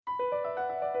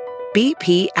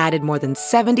BP added more than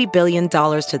 $70 billion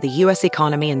to the U.S.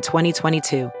 economy in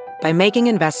 2022 by making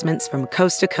investments from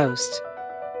coast to coast.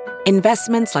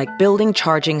 Investments like building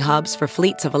charging hubs for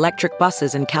fleets of electric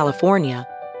buses in California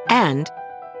and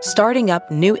starting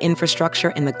up new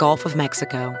infrastructure in the Gulf of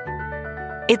Mexico.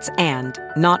 It's and,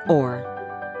 not or.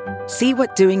 See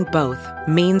what doing both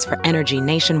means for energy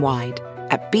nationwide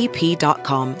at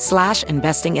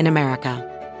bp.com/investing in America.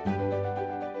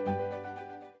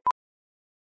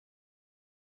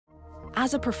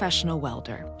 As a professional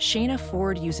welder, Shayna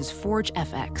Ford uses Forge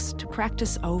FX to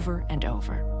practice over and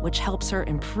over, which helps her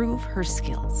improve her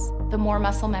skills. The more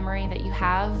muscle memory that you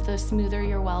have, the smoother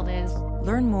your weld is.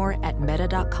 Learn more at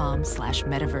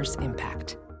meta.com/metaverse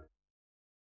impact.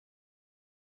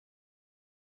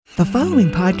 The following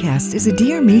podcast is a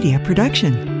Dear Media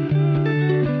production.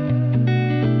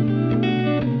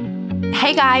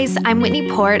 Hey guys, I'm Whitney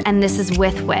Port, and this is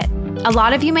With Wit. A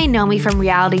lot of you may know me from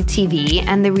reality TV,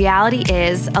 and the reality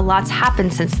is a lot's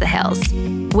happened since The Hills.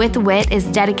 With Wit is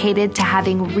dedicated to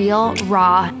having real,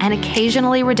 raw, and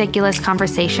occasionally ridiculous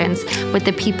conversations with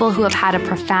the people who have had a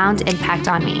profound impact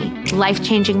on me.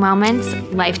 Life-changing moments,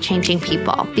 life-changing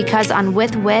people. Because on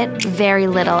With Wit, very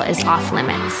little is off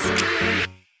limits.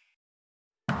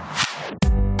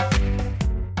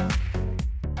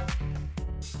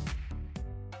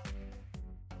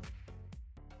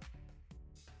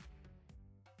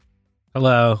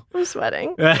 Hello. I'm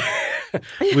sweating.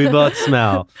 We both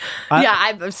smell.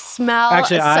 I smell.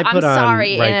 Actually, I put I'm on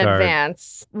sorry right in guard.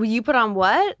 advance. Will you put on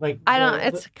what? I don't.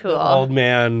 It's cool. The old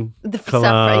man The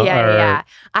cologne. stuff. Yeah. or-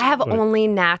 I have what? only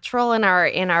natural in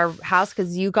our house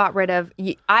because you got rid of.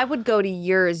 I would go to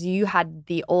yours. You had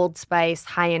the Old Spice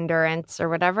High Endurance or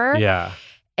whatever. Yeah.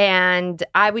 And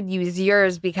I would use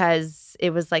yours because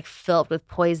it was like filled with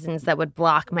poisons that would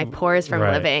block my pores from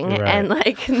Right, living. right. And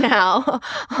like now,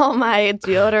 all my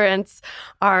deodorants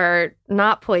are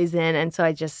not poison, and so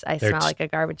I smell like a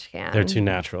garbage can. They're too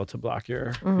natural to block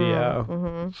your BO.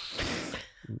 Mm-hmm.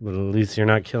 But at least you're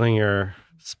not killing your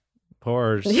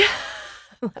pores. Yeah,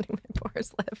 letting my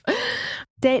pores live.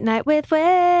 Date night with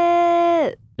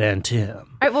Wit. And Tim. All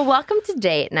right, well, welcome to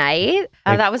date night.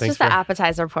 That was Thanks just the for-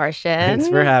 appetizer portion. Thanks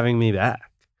for having me back.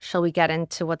 Shall we get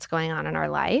into what's going on in our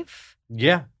life?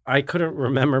 Yeah. I couldn't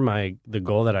remember the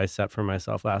goal that I set for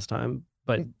myself last time,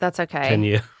 but That's okay. can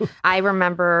you? I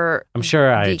remember. I'm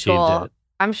sure I the achieved goal. it.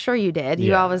 I'm sure you did.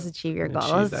 You Yeah, always achieve your I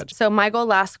achieved goals. that. So my goal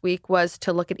last week was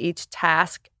to look at each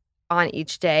task on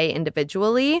each day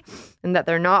individually, and that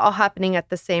they're not all happening at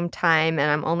the same time,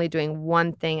 and I'm only doing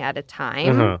one thing at a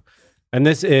time. Uh-huh. And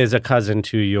this is a cousin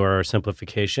to your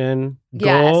simplification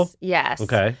goal? Yes.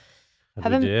 Okay.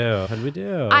 How'd we Haven't-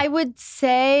 do? I would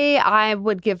say I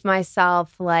would give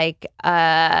myself like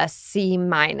a C-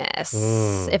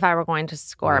 if I were going to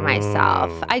score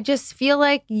myself. I just feel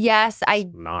like, yes,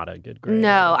 Not a good grade.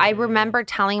 No, I remember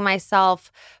telling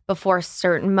myself before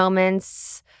certain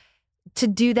moments to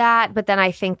do that, but then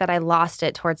I think that I lost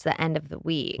it towards the end of the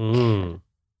week.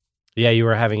 Yeah, you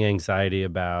were having anxiety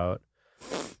about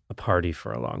a party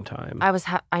for a long time. I was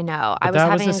having that was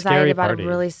anxiety a scary about party. a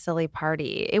really silly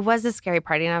party. It was a scary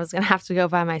party, and I was going to have to go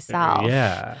by myself.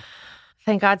 Yeah.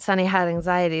 Thank God Sonny had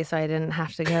anxiety, so I didn't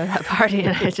have to go to that party,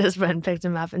 and I just went and picked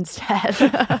him up instead.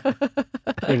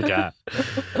 Thank God.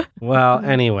 Well,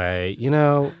 anyway,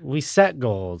 we set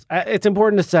goals. It's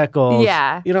important to set goals.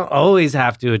 Yeah. You don't always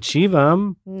have to achieve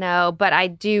them. No, but I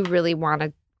do really want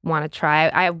to try.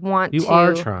 I want to. You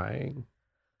are trying.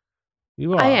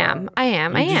 You are. I am.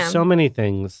 You do so many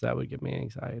things that would give me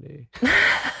anxiety.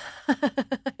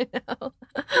 I know.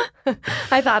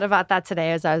 I thought about that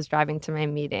today as I was driving to my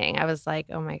meeting. I was like,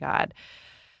 oh my God,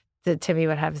 Timmy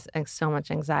would have so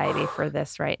much anxiety for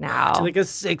this right now. To like a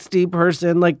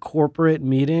 60-person corporate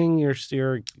meeting, there's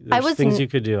things you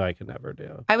could do I could never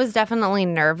do. I was definitely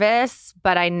nervous,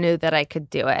 but I knew that I could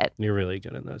do it. You're really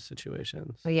good in those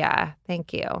situations. Yeah,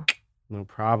 thank you. No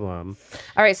problem.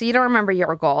 All right, so you don't remember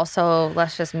your goal, so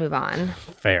let's just move on.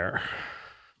 Fair.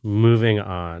 Moving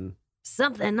on.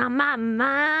 Something on my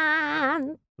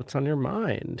mind. What's on your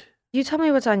mind? You tell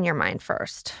me what's on your mind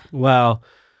first. Well,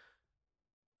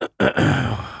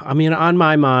 on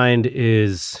my mind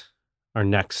is our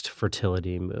next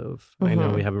fertility move. I know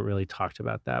we haven't really talked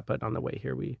about that, but on the way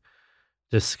here we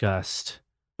discussed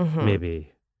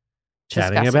maybe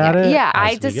chatting about it. Yeah,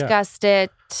 I discussed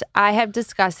it. I have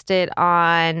discussed it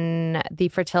on the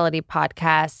Fertility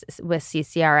podcast with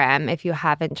CCRM. If you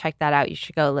haven't checked that out, you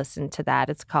should go listen to that.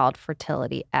 It's called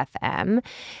Fertility FM.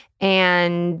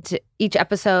 And each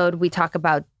episode, we talk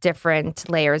about different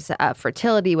layers of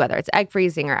fertility, whether it's egg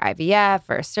freezing or IVF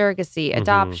or surrogacy,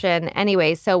 adoption.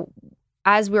 Anyway, so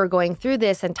as we were going through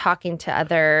this and talking to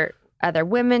other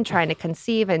women trying to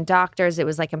conceive and doctors, it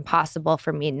was like impossible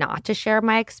for me not to share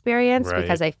my experience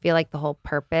because I feel like the whole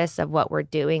purpose of what we're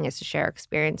doing is to share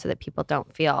experience so that people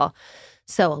don't feel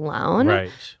so alone. Right.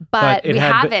 But we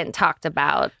haven't talked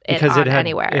about it because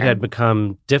anywhere. It had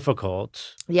become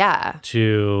difficult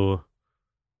to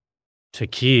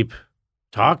keep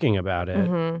talking about it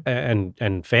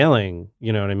and failing,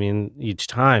 you know what I mean, each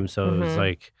time. So it was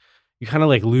like you kind of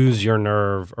like lose your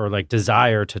nerve or like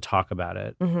desire to talk about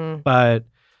it. But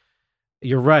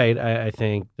you're right. I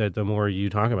think that the more you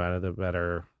talk about it, the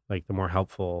better, like the more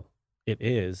helpful it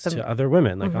is to other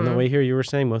women. Like on the way here, you were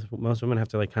saying most women have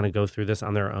to like kind of go through this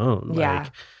on their own. Yeah.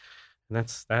 Like, and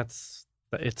that's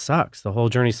it sucks. The whole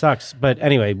journey sucks. But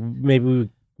anyway, maybe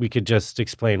we could just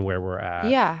explain where we're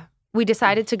at. Yeah. We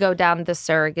decided to go down the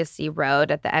surrogacy road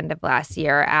at the end of last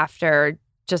year after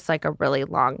just like a really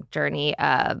long journey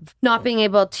of not being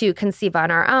able to conceive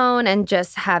on our own and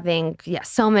just having,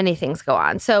 so many things go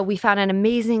on. So we found an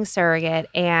amazing surrogate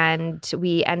and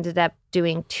we ended up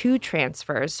doing 2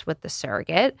 transfers with the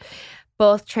surrogate.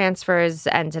 Both transfers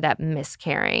ended up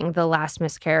miscarrying. The last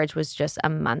miscarriage was just a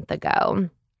month ago.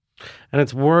 And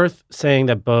it's worth saying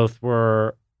that both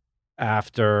were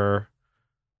after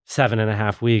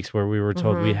 7.5 weeks, where we were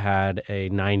told we had a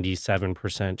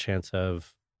 97% chance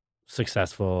of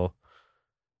successful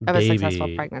a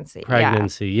successful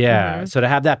pregnancy. Yeah. So to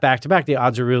have that back to back, the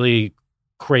odds are really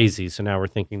crazy. So now we're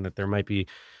thinking that there might be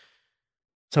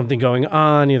something going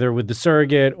on either with the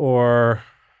surrogate or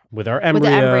with our embryos.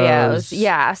 With the embryos,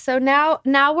 yeah. So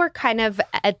now we're kind of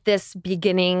at this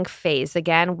beginning phase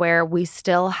again where we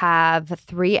still have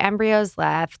 3 embryos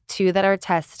left, 2 that are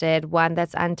tested, 1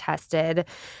 that's untested.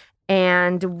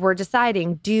 And we're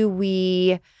deciding, do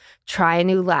we try a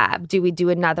new lab? Do we do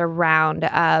another round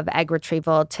of egg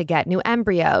retrieval to get new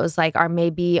embryos? Like, are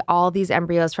maybe all these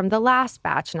embryos from the last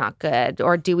batch not good?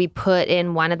 Or do we put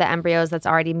in one of the embryos that's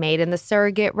already made in the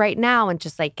surrogate right now and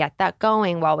just like get that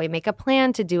going while we make a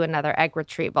plan to do another egg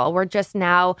retrieval? We're just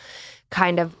now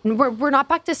kind of, we're not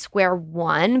back to square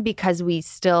one because we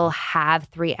still have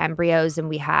 3 embryos and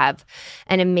we have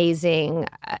an amazing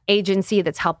agency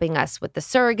that's helping us with the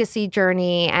surrogacy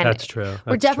journey. And that's true.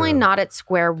 We're definitely not at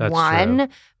square one,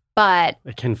 but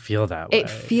it can feel that way. It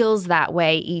feels that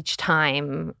way each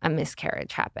time a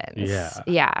miscarriage happens.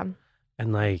 Yeah.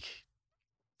 And like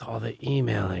all the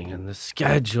emailing and the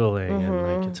scheduling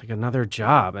and like it's like another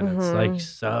job and it's like it's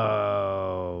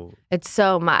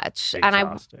so much.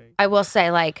 exhausting. And I will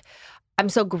say, like, I'm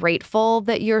so grateful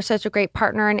that you're such a great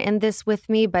partner and in this with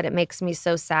me, but it makes me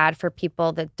so sad for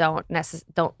people that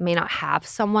may not have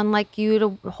someone like you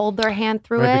to hold their hand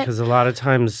through it. Because a lot of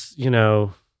times, you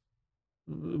know,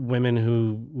 women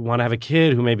who want to have a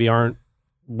kid who maybe aren't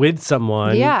with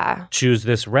someone choose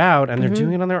this route and they're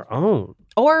doing it on their own.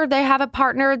 Or they have a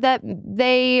partner that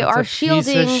they are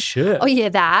shielding. Piece of shit. Oh, yeah,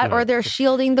 that. Or they're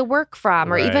shielding the work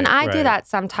from. Or even I do that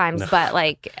sometimes. But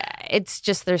like, it's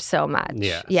just there's so much.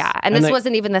 Yes. Yeah. And this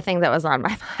wasn't even the thing that was on my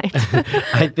mind.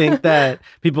 I think that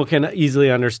people can easily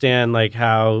understand like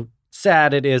how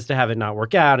sad it is to have it not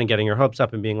work out and getting your hopes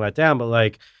up and being let down. But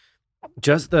like,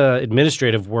 just the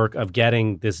administrative work of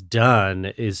getting this done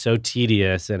is so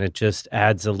tedious and it just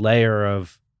adds a layer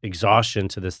of exhaustion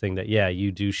to this thing that,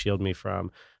 you do shield me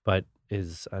from, but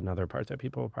is another part that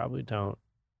people probably don't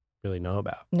really know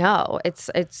about. No, it's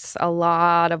a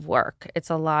lot of work. It's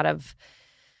a lot of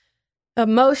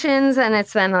emotions and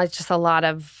it's then like just a lot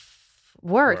of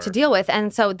work to deal with.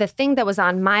 And so the thing that was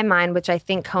on my mind, which I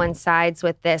think coincides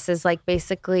with this, is like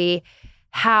basically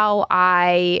how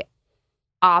I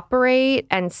operate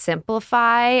and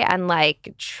simplify and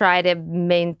like try to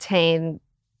maintain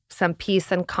some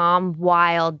peace and calm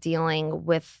while dealing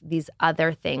with these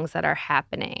other things that are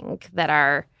happening that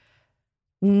are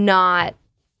not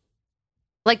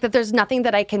like that there's nothing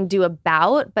that I can do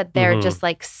about, but they're just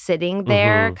like sitting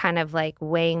there kind of like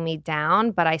weighing me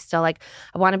down. But I still like,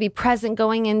 I want to be present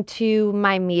going into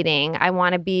my meeting. I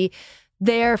want to be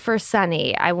there for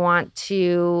Sunny. I want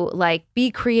to like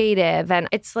be creative. And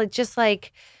it's like, just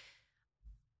like,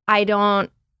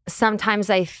 sometimes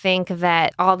I think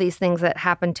that all these things that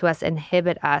happen to us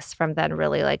inhibit us from then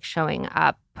really like showing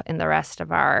up in the rest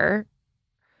of our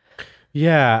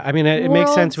Yeah, I mean, it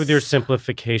makes sense with your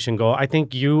simplification goal. I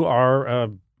think you are a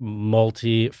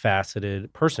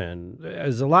multifaceted person,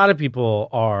 as a lot of people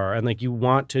are, and like you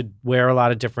want to wear a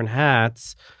lot of different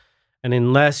hats. And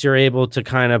unless you're able to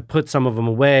kind of put some of them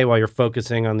away while you're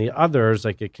focusing on the others,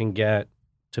 like it can get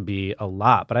to be a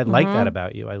lot. But I like that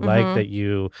about you. I like that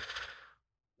you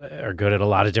are good at a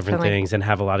lot of different things and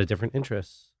have a lot of different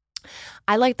interests.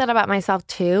 I like that about myself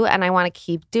too, and I want to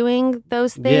keep doing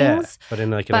those things. Yeah, but in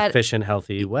like an efficient,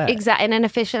 healthy way. Exactly, in an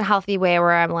efficient, healthy way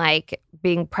where I'm like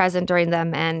being present during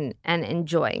them and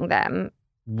enjoying them.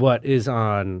 What is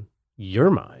on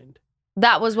your mind?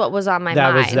 That was what was on my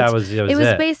mind. It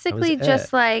was basically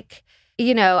just like,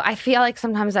 I feel like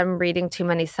sometimes I'm reading too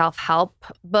many self-help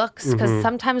books because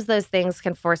sometimes those things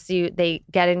can force you, they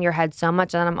get in your head so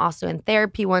much. And I'm also in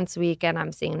therapy once a week and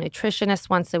I'm seeing a nutritionist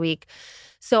once a week.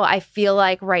 So I feel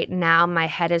like right now my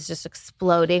head is just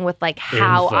exploding with like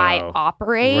how I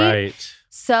operate. Right.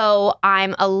 So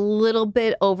I'm a little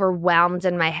bit overwhelmed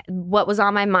in my head. What was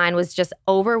on my mind was just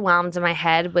overwhelmed in my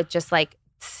head with just like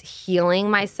healing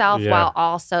myself while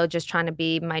also just trying to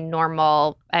be my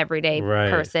normal everyday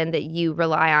person that you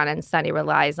rely on and Sunny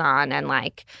relies on and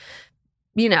like,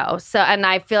 so, and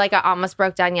I feel like I almost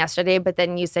broke down yesterday, but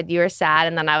then you said you were sad.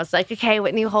 And then I was like, okay,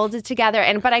 Whitney, hold it together.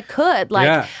 But I could,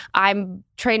 I'm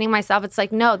training myself. It's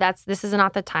like, no, this is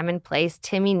not the time and place.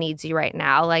 Timmy needs you right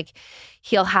now. Like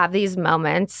he'll have these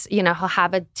moments, he'll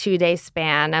have a 2-day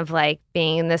span of like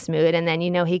being in this mood. And then,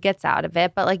 he gets out of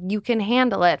it, but like you can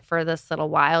handle it for this little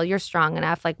while. You're strong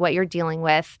enough. Like what you're dealing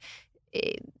with,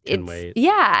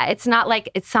 it's not like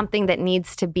it's something that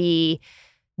needs to be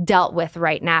dealt with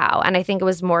right now. And I think it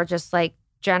was more just like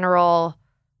general,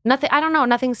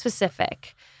 nothing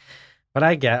specific. But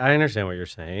I understand what you're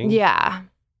saying. Yeah.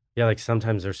 Yeah, like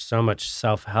sometimes there's so much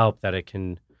self-help that it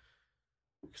can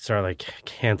start like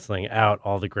canceling out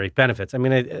all the great benefits. I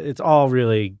mean, it's all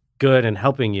really good and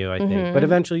helping you, I think. But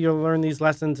eventually you'll learn these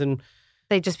lessons and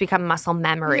they just become muscle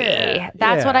memory.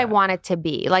 That's what I want it to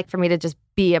be. Like for me to just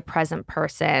be a present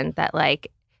person that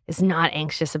like is not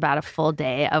anxious about a full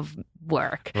day of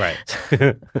work. Right.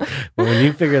 Well, when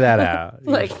you figure that out,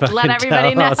 like let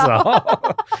everybody know.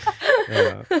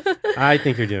 I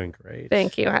think you're doing great.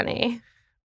 Thank you, honey.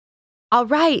 All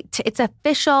right, it's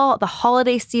official. The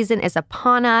holiday season is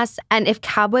upon us. And if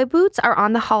cowboy boots are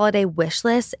on the holiday wish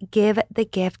list, give the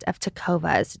gift of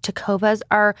Tecovas. Tecovas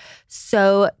are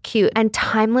so cute. And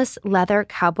timeless leather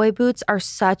cowboy boots are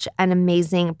such an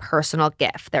amazing personal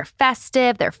gift. They're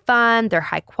festive, they're fun, they're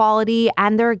high quality,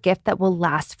 and they're a gift that will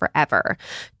last forever.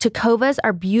 Tecovas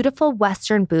are beautiful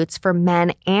Western boots for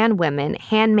men and women,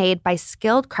 handmade by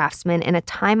skilled craftsmen in a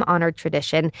time-honored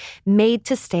tradition, made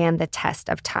to stand the test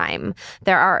of time.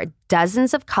 There are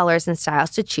dozens of colors and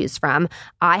styles to choose from.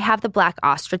 I have the black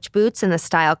ostrich boots in the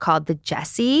style called the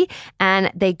Jessie,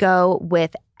 and they go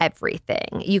with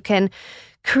everything. You can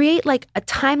create like a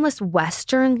timeless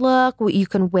Western look. You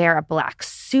can wear a black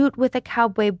suit with a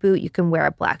cowboy boot. You can wear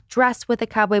a black dress with a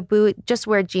cowboy boot. Just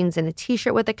wear jeans and a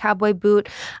t-shirt with a cowboy boot.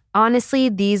 Honestly,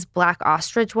 these black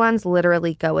ostrich ones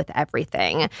literally go with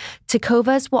everything.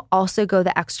 Tecovas will also go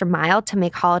the extra mile to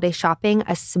make holiday shopping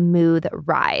a smooth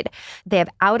ride. They have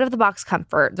out-of-the-box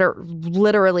comfort. They're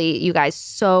literally, you guys,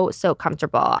 so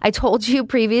comfortable. I told you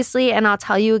previously, and I'll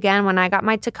tell you again, when I got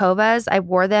my Tecovas, I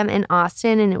wore them in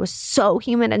Austin, and it was so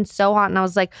humid and so hot, and I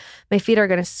was like, my feet are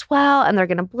going to swell, and they're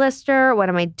going to blister. What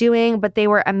am I doing? But they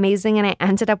were amazing, and I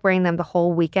ended up wearing them the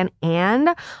whole weekend and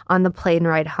on the plane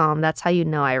ride home. That's how you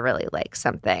know I really like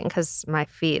something, because my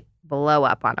feet blow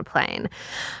up on a plane.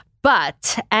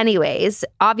 But anyways,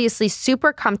 obviously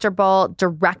super comfortable,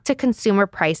 direct-to-consumer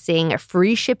pricing,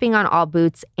 free shipping on all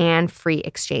boots, and free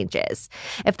exchanges.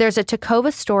 If there's a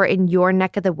Tecovas store in your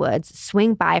neck of the woods,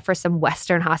 swing by for some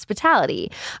Western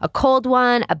hospitality. A cold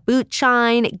one, a boot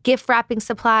shine, gift wrapping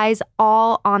supplies,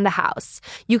 all on the house.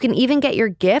 You can even get your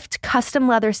gift custom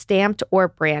leather stamped or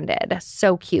branded.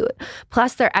 So cute.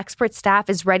 Plus, their expert staff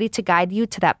is ready to guide you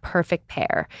to that perfect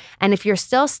pair. And if you're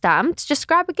still stumped, just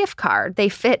grab a gift card. They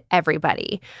fit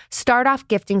everybody. Start off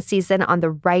gifting season on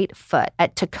the right foot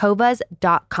at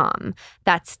tecovas.com.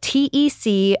 That's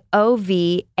TECOVAS.com.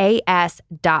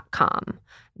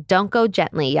 Don't go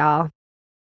gently, y'all.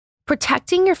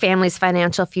 Protecting your family's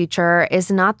financial future is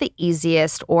not the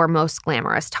easiest or most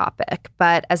glamorous topic,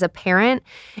 but as a parent,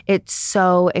 it's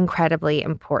so incredibly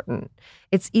important.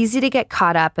 It's easy to get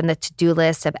caught up in the to-do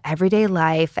list of everyday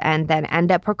life and then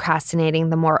end up procrastinating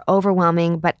the more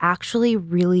overwhelming but actually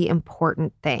really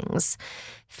important things.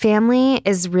 Family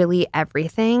is really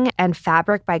everything, and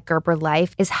Fabric by Gerber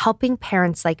Life is helping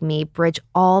parents like me bridge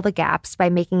all the gaps by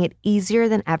making it easier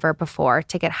than ever before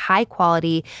to get high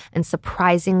quality and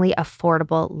surprisingly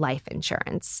affordable life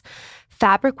insurance.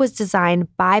 Fabric was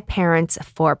designed by parents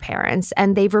for parents,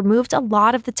 and they've removed a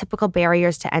lot of the typical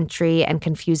barriers to entry and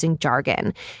confusing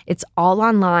jargon. It's all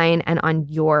online and on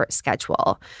your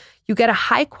schedule. You get a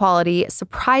high-quality,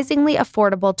 surprisingly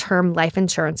affordable term life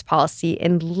insurance policy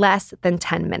in less than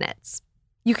 10 minutes.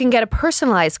 You can get a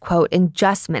personalized quote in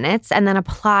just minutes and then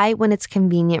apply when it's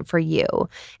convenient for you.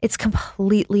 It's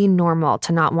completely normal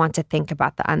to not want to think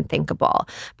about the unthinkable,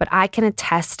 but I can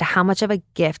attest to how much of a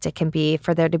gift it can be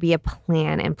for there to be a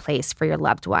plan in place for your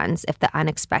loved ones if the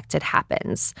unexpected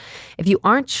happens. If you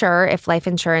aren't sure if life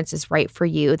insurance is right for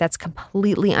you, that's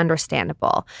completely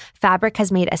understandable. Fabric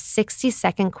has made a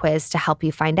 60-second quiz to help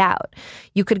you find out.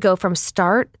 You could go from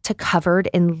start to covered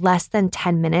in less than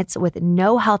 10 minutes with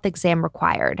no health exam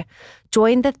required.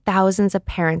 Join the thousands of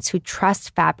parents who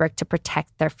trust Fabric to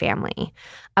protect their family.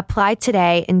 Apply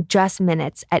today in just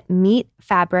minutes at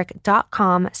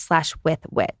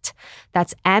meetfabric.com/withwit.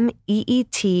 That's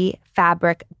MEET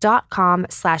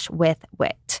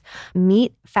fabric.com/withwit.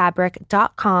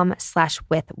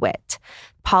 Meetfabric.com/withwit.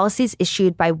 Policies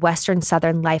issued by Western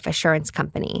Southern Life Assurance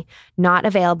Company. Not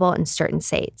available in certain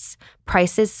states.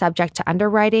 Prices subject to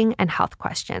underwriting and health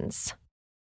questions.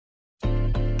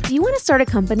 Do you want to start a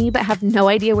company but have no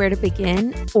idea where to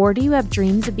begin? Or do you have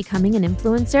dreams of becoming an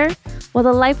influencer? Well,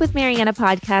 the Life with Mariana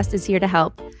podcast is here to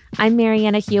help. I'm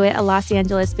Mariana Hewitt, a Los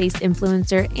Angeles-based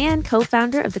influencer and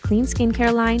co-founder of the clean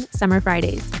skincare line, Summer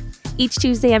Fridays. Each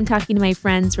Tuesday, I'm talking to my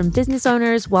friends from business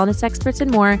owners, wellness experts,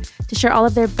 and more to share all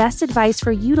of their best advice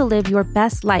for you to live your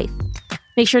best life.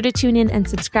 Make sure to tune in and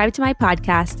subscribe to my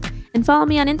podcast and follow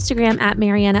me on Instagram at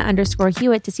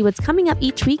Mariana_Hewitt to see what's coming up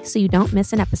each week so you don't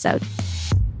miss an episode.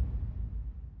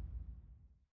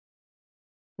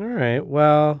 All right.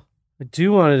 Well, I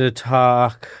do wanted to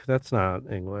talk. That's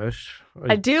not English.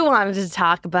 I do wanted to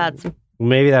talk about some.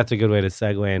 Maybe that's a good way to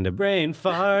segue into brain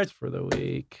farts for the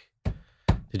week.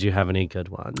 Did you have any good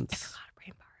ones?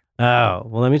 Oh,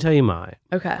 well, let me tell you mine.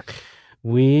 Okay.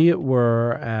 We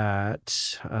were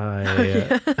at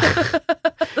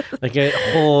like a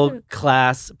whole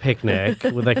class picnic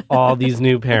with like all these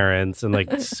new parents and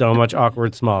like so much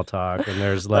awkward small talk. And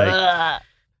there's like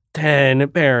 10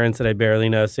 parents that I barely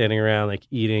know standing around like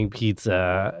eating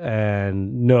pizza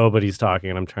and nobody's talking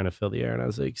and I'm trying to fill the air. And I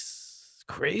was like, it's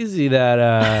crazy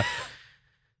that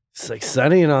it's like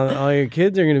Sunny and all your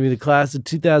kids are going to be the class of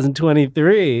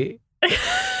 2023.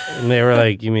 And they were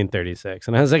like, you mean 36?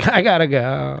 And I was like, I gotta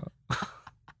go.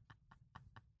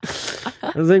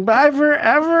 I was like, bye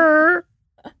forever,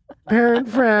 parent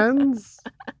friends.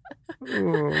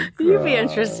 Oh, you'd be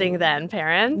interesting then,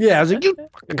 parents. Yeah, I was like, you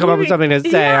come up with something to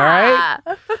say, all right?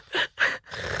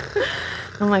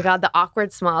 Oh my God, the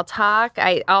awkward small talk.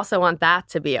 I also want that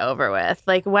to be over with.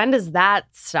 Like, when does that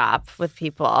stop with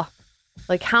people?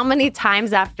 Like, how many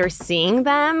times after seeing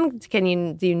them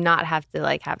do you not have to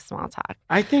like have small talk?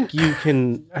 I think you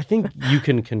can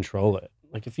control it.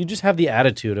 Like, if you just have the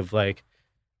attitude of like,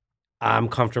 I'm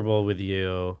comfortable with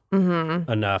you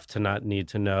enough to not need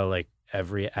to know like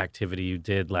every activity you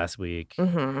did last week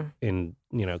in,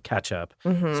 catch up,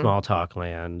 small talk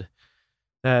land,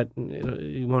 that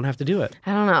you won't have to do it.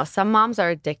 I don't know. Some moms are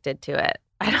addicted to it.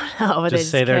 I don't know. Just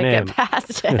say their name. Get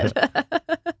past it.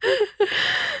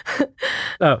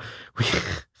 Oh,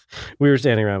 we were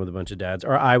standing around with a bunch of dads,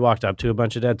 or I walked up to a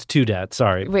bunch of dads, 2 dads,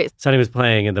 sorry. Wait. Sonny was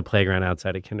playing in the playground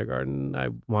outside of kindergarten. I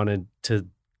wanted to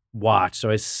watch,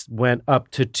 so I went up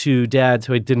to 2 dads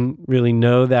who I didn't really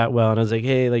know that well, and I was like,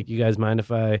 hey, like, you guys mind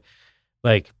if I,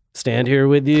 like, stand here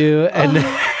with you? And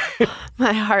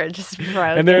my heart just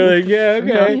broke. And they were like, yeah,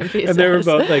 okay. And they were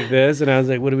both like this. And I was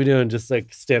like, what are we doing? Just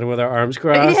like standing with our arms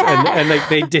crossed. Yeah. And like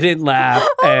they didn't laugh.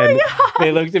 And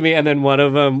they looked at me. And then one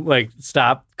of them like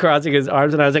stopped crossing his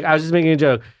arms. And I was like, I was just making a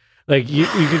joke. Like, you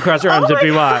can cross your arms if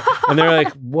you want. And they were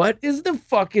like, what is the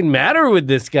fucking matter with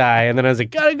this guy? And then I was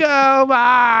like, gotta go.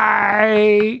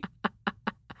 Bye.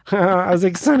 I was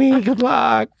like, Sonny, good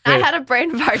luck. I had a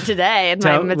brain fart today in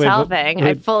my Mattel thing.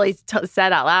 I fully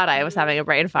said out loud I was having a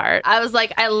brain fart. I was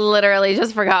like, I literally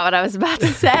just forgot what I was about to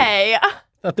say. I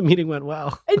thought the meeting went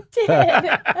well. It did.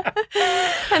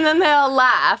 And then they all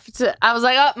laughed. I was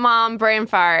like, oh, mom, brain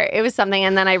fart. It was something.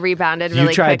 And then I rebounded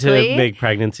really quickly. You tried to make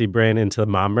pregnancy brain into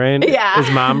mom brain? Yeah.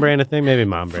 Is mom brain a thing? Maybe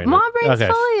mom brain. Mom brain's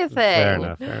fully a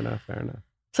thing. Fair enough.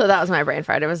 So that was my brain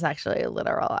fart. It was actually a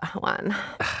literal one.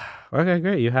 Okay,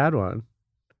 great. You had one.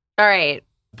 All right.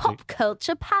 Pop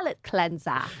culture palate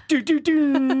cleanser. Did you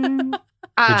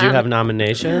have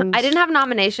nominations? I didn't have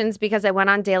nominations because I went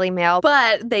on Daily Mail,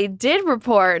 but they did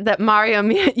report that Mario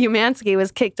Umansky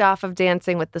was kicked off of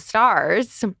Dancing with the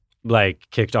Stars. like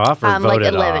kicked off or like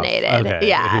voted eliminated. off? Okay.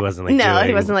 Yeah. He wasn't like no,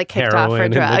 he wasn't like kicked off for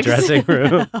drugs. In the dressing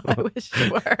room. No, I wish he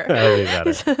were. That'd be better.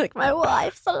 He's like, my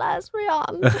wife's a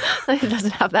lesbian. He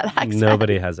doesn't have that accent.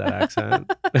 Nobody has that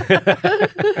accent.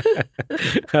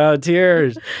 Oh,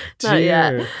 tears. Not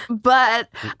yet. But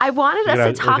I wanted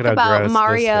us to talk about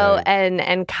Mario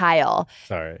and Kyle.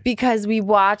 Sorry. Because we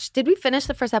watched, did we finish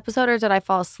the first episode or did I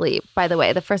fall asleep? By the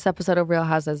way, the first episode of Real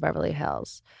Housewives of Beverly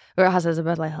Hills. Real Housewives of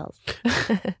Beverly Hills.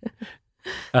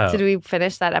 Did we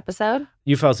finish that episode?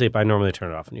 You fell asleep. I normally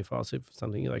turn it off when you fall asleep. If it's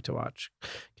something you like to watch.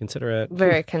 Considerate.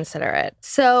 Very considerate.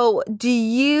 So do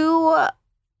you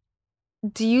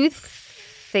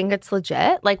think it's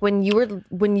legit? Like when you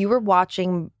were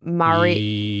watching Mari,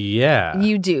 yeah,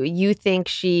 you do. You think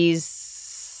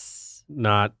she's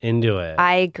not into it?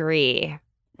 I agree.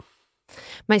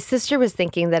 My sister was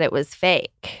thinking that it was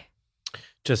fake.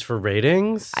 Just for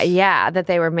ratings? Yeah, that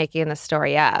they were making the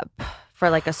story up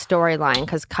for like a storyline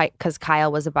because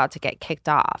Kyle was about to get kicked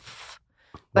off.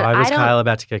 But why was Kyle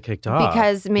about to get kicked off?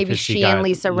 Because maybe she and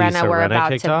Lisa Rinna were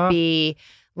about to be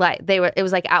like it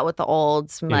was like out with the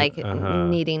olds, like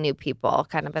needing new people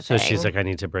kind of a thing. So she's like, I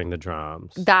need to bring the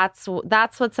drums. That's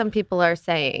what some people are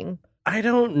saying. I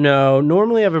don't know.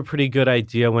 Normally I have a pretty good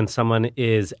idea when someone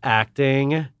is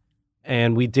acting.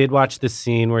 And we did watch the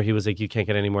scene where he was like, you can't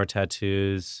get any more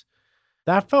tattoos.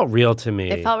 That felt real to me.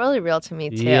 It felt really real to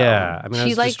me, too. Yeah. I mean, I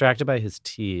was distracted by his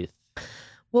teeth.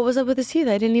 What was up with his teeth?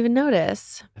 I didn't even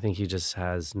notice. I think he just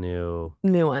has new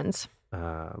ones.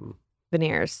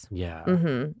 Veneers. Yeah.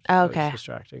 Mm-hmm. Oh, okay. It's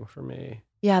distracting for me.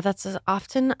 Yeah, that's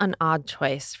often an odd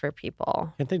choice for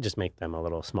people. Can't they just make them a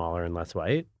little smaller and less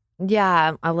white?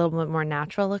 Yeah, a little bit more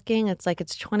natural looking. It's like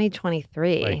it's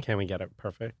 2023. Like, can we get it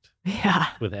perfect? Yeah.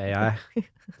 With AI,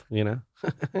 you know?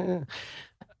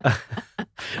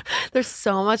 There's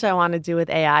so much I want to do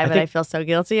with AI, but I feel so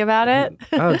guilty about it.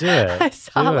 Oh, do it. I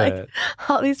saw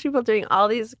all these people doing all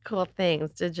these cool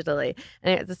things digitally.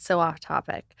 And it's so off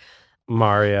topic.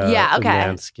 Mario. Yeah, okay.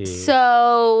 Mansky.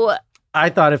 So I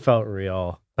thought it felt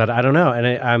real. But I don't know. And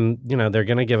I'm, they're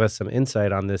going to give us some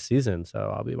insight on this season.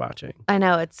 So I'll be watching. I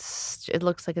know. It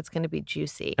looks like it's going to be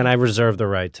juicy. And I reserve the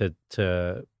right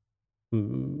to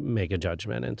make a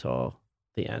judgment until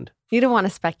the end. You don't want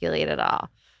to speculate at all.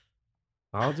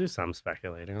 I'll do some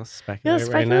speculating. I'll speculate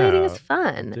speculating right now. Is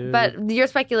fun. But your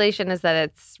speculation is that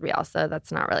it's real. So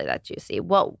that's not really that juicy.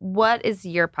 What is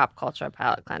your pop culture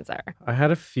palate cleanser? I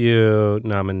had a few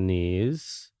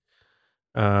nominees.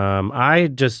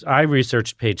 I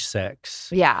researched Page Six.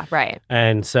 Yeah, right.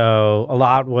 And so a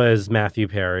lot was Matthew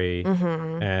Perry,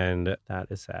 mm-hmm. and that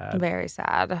is sad. Very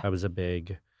sad. I was a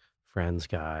big Friends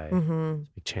guy, mm-hmm.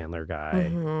 big Chandler guy,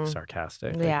 mm-hmm.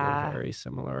 sarcastic. Yeah, like, very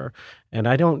similar. And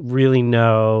I don't really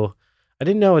know. I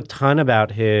didn't know a ton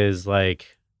about his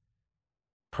like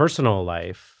personal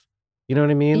life. You know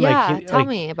what I mean? Yeah, tell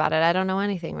me about it. I don't know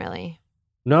anything really.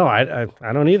 No, I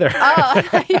don't either.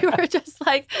 Oh, you were just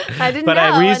like, I didn't but know.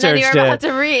 I researched and then you were about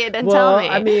to read and tell me.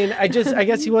 I mean, I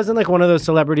guess he wasn't like one of those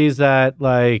celebrities that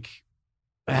like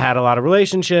had a lot of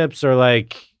relationships or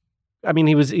like, I mean,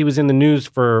 he was in the news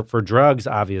for drugs,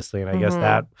 obviously. And I guess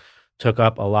that took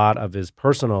up a lot of his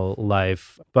personal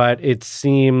life. But it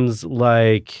seems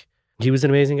like he was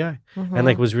an amazing guy and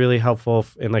like was really helpful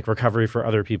in like recovery for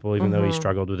other people, even though he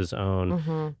struggled with his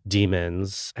own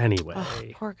demons. Anyway,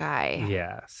 poor guy.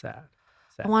 Yeah, sad.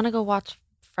 I want to go watch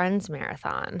Friends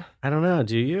marathon. I don't know.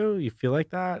 Do you? You feel like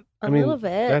that? A little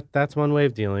bit. That's one way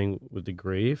of dealing with the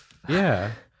grief.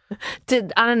 Yeah.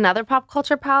 On another pop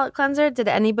culture palate cleanser, did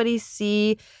anybody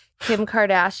see Kim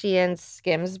Kardashian's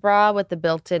Skims bra with the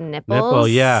built-in nipples? Nipple,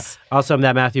 yeah. Also,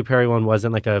 that Matthew Perry one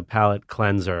wasn't like a palate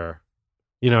cleanser.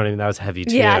 You know what I mean? That was heavy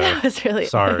too. Yeah, that was really...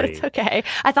 Sorry. It's okay.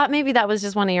 I thought maybe that was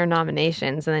just one of your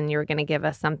nominations and then you were going to give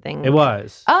us something. It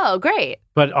was. Oh, great.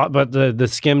 But the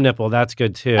skim nipple, that's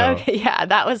good too. Okay, yeah,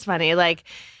 that was funny. Like,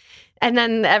 and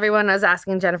then everyone was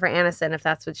asking Jennifer Aniston if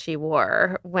that's what she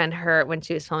wore when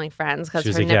she was filming Friends because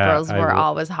her nipples were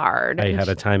always hard. I had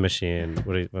a time machine.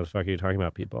 What the fuck are you talking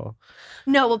about, people?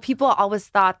 No, well, people always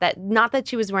thought that, not that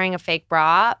she was wearing a fake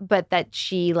bra, but that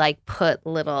she like put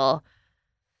little...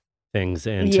 things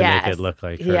in to make it look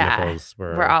like her nipples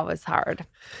were always hard.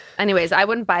 Anyways, I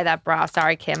wouldn't buy that bra.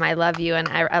 Sorry, Kim. I love you, and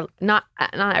I not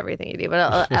everything you do,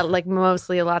 but like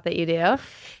mostly a lot that you do.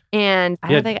 And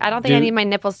I don't think I need my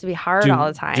nipples to be hard all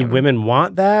the time. Do women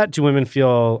want that? Do women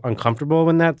feel uncomfortable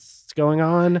when that's going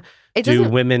on? Do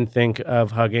women think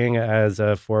of hugging as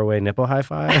a 4-way nipple high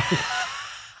five?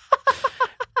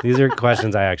 These are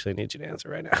questions I actually need you to answer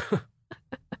right now.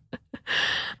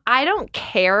 I don't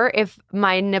care if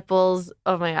my nipples,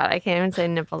 oh my God, I can't even say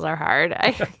nipples are hard.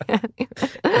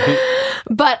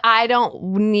 But I don't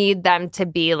need them to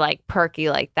be like perky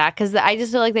like that because I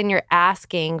just feel like then you're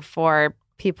asking for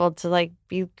people to like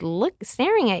be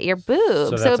staring at your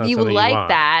boobs. So if you like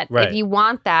that, if you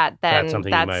want that, then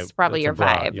that's probably your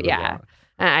vibe. Yeah.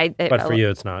 But for you,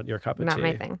 it's not your cup of tea. Not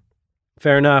my thing.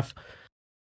 Fair enough.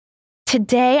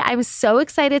 Today, I'm so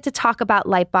excited to talk about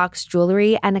Lightbox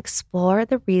jewelry and explore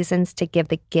the reasons to give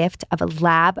the gift of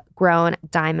lab-grown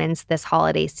diamonds this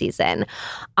holiday season.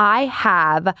 I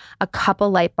have a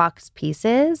couple Lightbox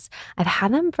pieces. I've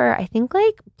had them for, I think,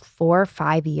 like 4 or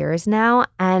 5 years now,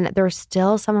 and they're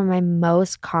still some of my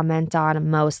most commented on,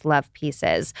 most loved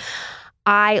pieces.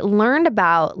 I learned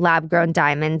about lab-grown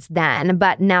diamonds then,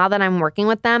 but now that I'm working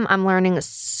with them, I'm learning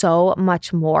so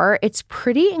much more. It's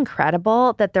pretty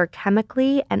incredible that they're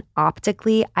chemically and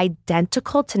optically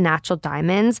identical to natural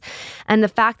diamonds. And the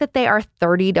fact that they are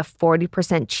 30 to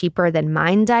 40% cheaper than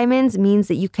mined diamonds means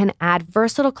that you can add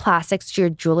versatile classics to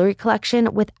your jewelry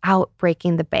collection without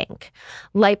breaking the bank.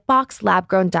 Lightbox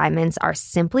lab-grown diamonds are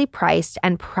simply priced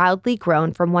and proudly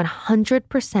grown from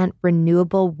 100%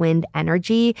 renewable wind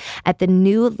energy at the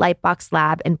new Lightbox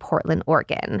Lab in Portland,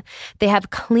 Oregon. They have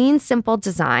clean, simple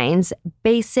designs,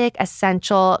 basic,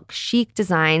 essential, chic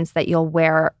designs that you'll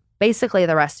wear basically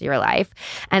the rest of your life,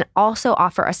 and also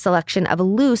offer a selection of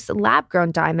loose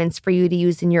lab-grown diamonds for you to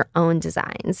use in your own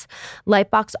designs.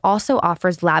 Lightbox also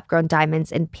offers lab-grown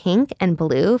diamonds in pink and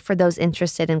blue for those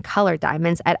interested in color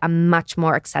diamonds at a much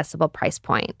more accessible price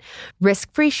point.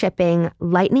 Risk-free shipping,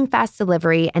 lightning-fast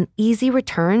delivery, and easy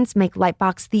returns make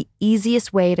Lightbox the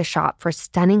easiest way to shop for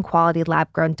stunning quality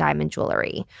lab-grown diamond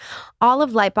jewelry. All of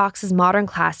Lightbox's modern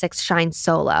classics shine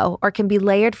solo or can be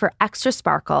layered for extra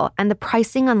sparkle, and the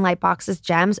pricing on Lightbox's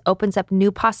gems opens up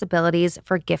new possibilities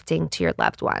for gifting to your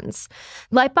loved ones.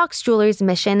 Lightbox Jewelry's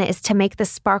mission is to make the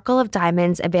sparkle of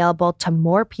diamonds available to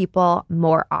more people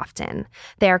more often.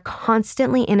 They are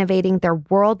constantly innovating their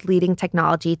world-leading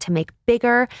technology to make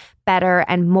bigger, better,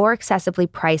 and more accessibly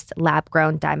priced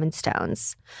lab-grown diamond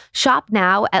stones. Shop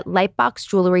now at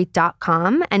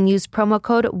lightboxjewelry.com and use promo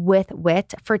code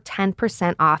WITHWIT for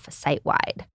 10% off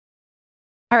site-wide.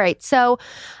 All right, so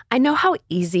I know how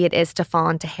easy it is to fall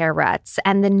into hair ruts,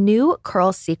 and the new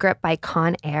Curl Secret by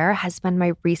Conair has been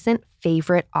my recent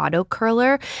favorite auto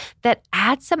curler that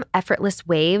adds some effortless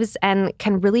waves and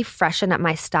can really freshen up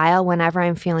my style whenever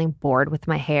I'm feeling bored with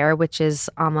my hair, which is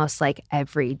almost like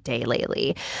every day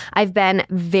lately. I've been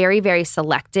very, very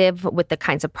selective with the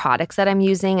kinds of products that I'm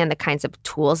using and the kinds of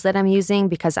tools that I'm using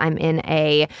because I'm in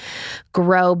a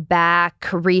grow back,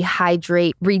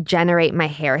 rehydrate, regenerate my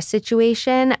hair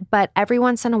situation. But every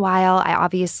once in a while, I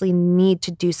obviously need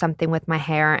to do something with my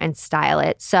hair and style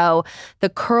it. So the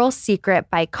Curl Secret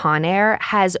by Conair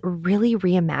has really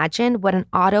reimagined what an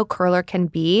auto curler can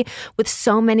be with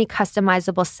so many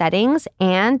customizable settings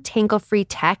and tangle-free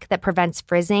tech that prevents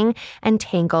frizzing and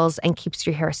tangles and keeps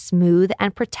your hair smooth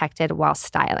and protected while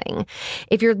styling.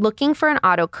 If you're looking for an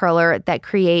auto curler that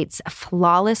creates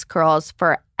flawless curls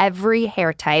for every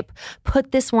hair type,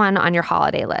 put this one on your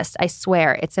holiday list. I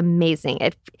swear, it's amazing.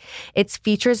 Its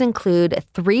features include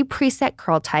 3 preset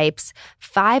curl types,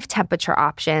 5 temperature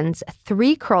options,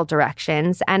 3 curl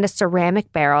directions, and a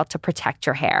ceramic barrel to protect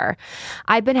your hair.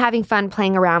 I've been having fun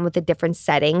playing around with the different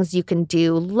settings. You can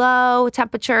do low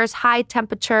temperatures, high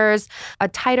temperatures, a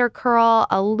tighter curl,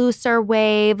 a looser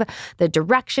wave, the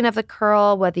direction of the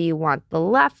curl, whether you want the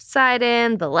left side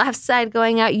in, the left side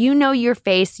going out. You know your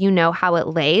face, you know how it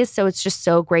lays. So it's just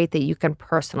so great that you can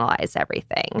personalize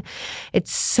everything.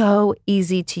 It's so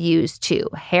easy to use too.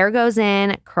 Hair goes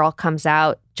in, curl comes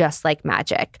out, just like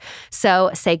magic. So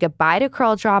say goodbye to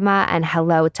curl drama and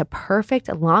hello to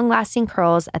perfect, long-lasting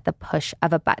curls at the push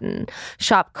of a button.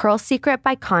 Shop Curl Secret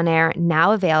by Conair,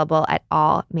 now available at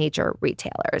all major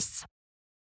retailers.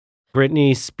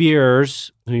 Britney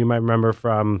Spears, who you might remember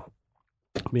from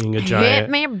being a giant. Hit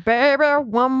me, baby,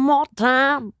 one more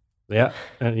time. Yeah.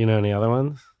 You know any other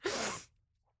ones?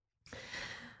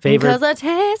 Favorite? Because the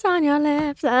taste on your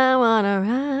lips, I want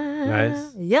to ride.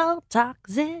 Nice. You're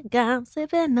toxic, I'm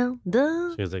sipping on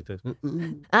the. She was like this.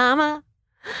 I'm a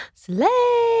slave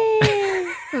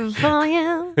for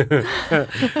you.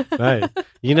 Nice.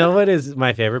 You know what is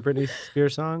my favorite Britney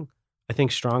Spears song? I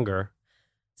think Stronger.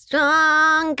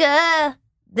 Stronger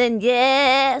than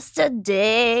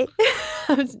yesterday.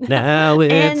 Now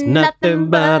it's nothing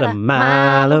but a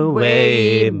mile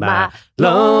away. My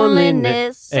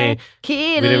loneliness ain't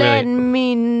killing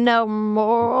me no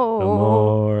more. No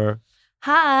more.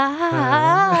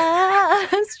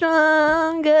 I'm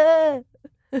stronger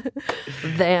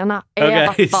than I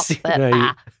ever thought that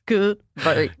I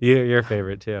Good. Your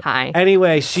favorite too. Hi.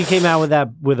 Anyway, she came out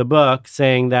with a book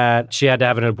saying that she had to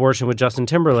have an abortion with Justin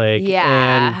Timberlake.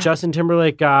 Yeah. And Justin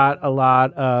Timberlake got a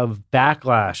lot of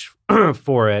backlash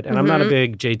for it. And I'm not a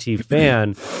big JT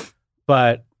fan,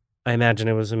 but I imagine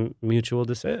it was a mutual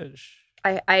decision.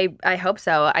 I hope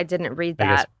so. I didn't read that.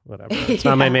 I guess, whatever. It's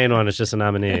not my main one. It's just a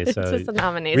nominee. So it's just a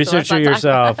nominee. Research so it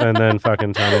yourself and then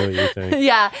fucking tell me what you think.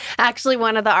 Yeah. Actually,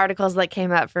 one of the articles that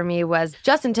came out for me was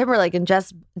Justin Timberlake and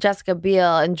Jessica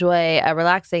Biel enjoy a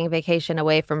relaxing vacation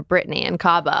away from Britney in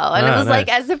Cabo. And it was nice. like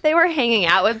as if they were hanging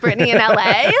out with Britney in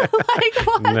LA. Like,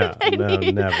 what do they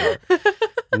need?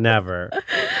 Never.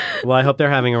 Well, I hope they're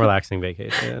having a relaxing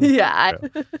vacation. Yeah.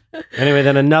 Anyway,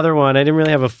 then another one. I didn't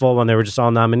really have a full one. They were just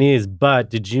all nominees. But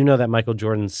did you know that Michael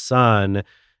Jordan's son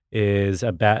is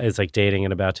like dating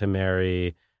and about to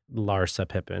marry Larsa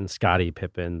Pippen, Scottie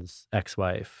Pippen's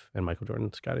ex-wife, and Michael Jordan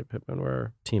and Scottie Pippen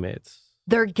were teammates.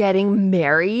 They're getting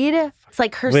married? It's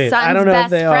like her son's best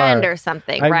friend or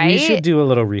something, right? We should do a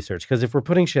little research because if we're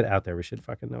putting shit out there, we should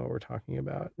fucking know what we're talking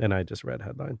about. And I just read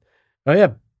headline. Oh, yeah.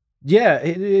 Yeah,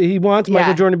 he wants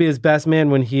Michael Jordan to be his best man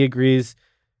when he agrees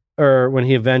or when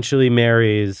he eventually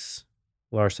marries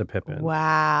Larsa Pippen.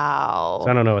 Wow. So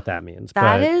I don't know what that means.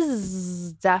 That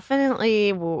is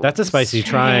definitely that's a spicy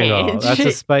triangle. That's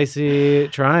a spicy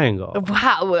triangle.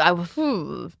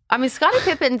 Wow. I mean, Scottie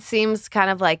Pippen seems kind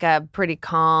of like a pretty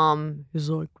calm. He's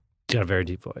like got a very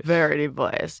deep voice. Very deep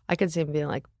voice. I could see him being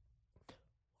like,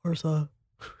 Larsa.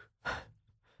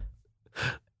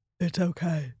 It's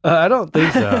okay. I don't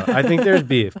think so. I think there's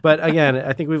beef. But again,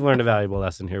 I think we've learned a valuable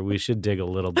lesson here. We should dig a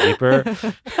little deeper.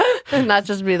 And not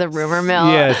just be the rumor mill.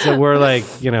 Yeah, so we're like,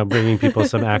 bringing people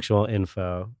some actual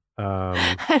info.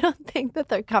 I don't think that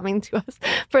they're coming to us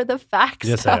for the facts.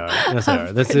 Yes, they are. Yes, they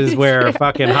are. This is where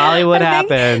fucking Hollywood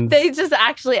happens. They just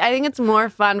actually, I think it's more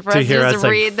fun for us to just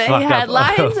read the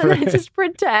headlines and then just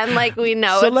pretend like we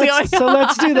know what's going on. So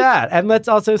let's do that. And let's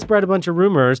also spread a bunch of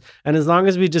rumors. And as long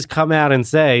as we just come out and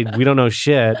say we don't know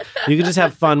shit, you can just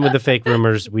have fun with the fake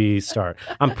rumors we start.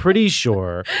 I'm pretty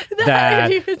sure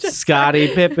that Scottie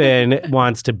Pippen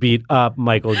wants to beat up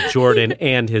Michael Jordan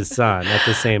and his son at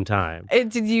the same time.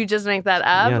 Did you just make that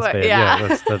up? Yes, babe.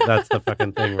 Yeah, that's the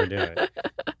fucking thing we're doing.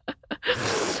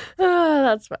 Oh,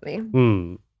 that's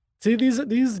funny. See,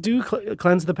 these do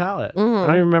cleanse the palate. I don't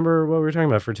even remember what we were talking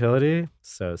about. Fertility?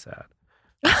 So sad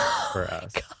for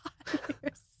us.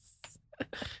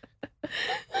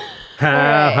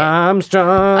 Right. I'm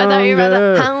strong. I thought you were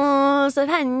about the house of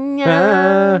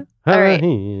Hanya. All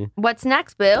right. What's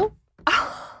next, boo? Oh,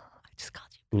 I just called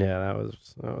you. Yeah, that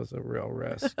was a real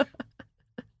risk.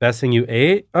 Best thing you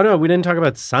ate? Oh, no, we didn't talk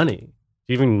about Sonny. Do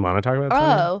you even want to talk about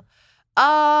Sonny?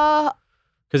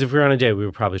 Because if we were on a date, we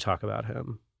would probably talk about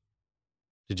him.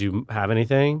 Did you have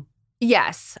anything?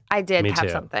 Yes, I did have too.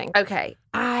 Something. Okay.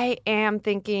 I am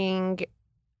thinking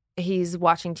he's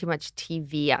watching too much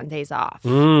TV on days off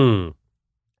and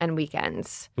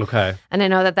weekends. Okay. And I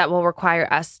know that will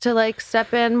require us to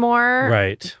step in more.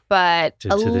 Right. But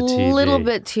to a little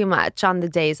bit too much on the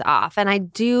days off. And I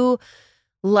do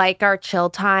like our chill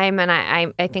time, and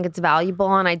I think it's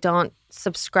valuable, and I don't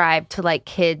subscribe to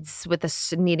kids with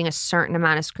needing a certain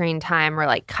amount of screen time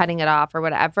or cutting it off or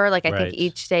whatever. I think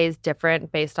each day is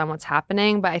different based on what's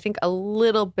happening, but I think a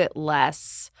little bit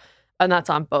less, and that's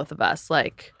on both of us.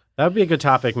 That would be a good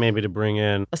topic maybe to bring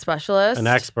in a specialist, an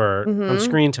expert on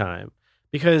screen time.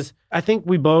 Because I think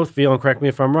we both feel, and correct me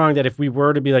if I'm wrong, that if we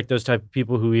were to be those type of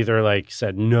people who either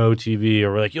said no TV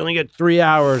or we're you only get 3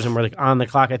 hours and we're on the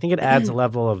clock, I think it adds a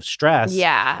level of stress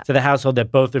to the household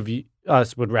that both of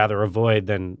us would rather avoid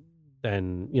than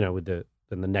with the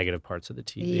negative parts of the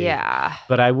TV. Yeah.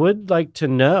 But I would like to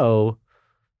know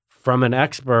from an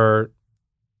expert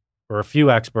or a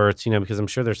few experts, because I'm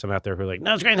sure there's some out there who are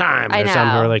no screen time. There's some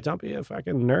who are don't be a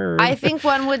fucking nerd. I think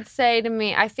one would say to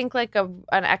me, I think an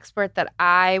expert that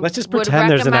I let's just pretend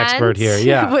there's an expert here.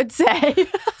 Yeah, would say.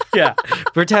 Yeah,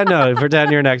 pretend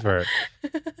you're an expert. Who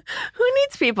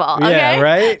needs people? Okay? Yeah,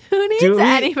 right. Who needs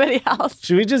anybody else?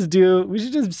 We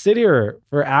should just sit here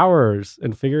for hours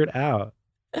and figure it out.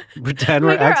 Pretend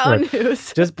we're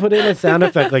experts. Just put in a sound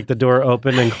effect like the door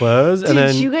opened and closed.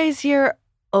 Did you guys hear?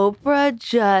 Oprah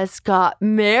just got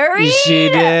married. She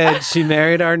did. She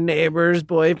married our neighbor's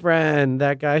boyfriend,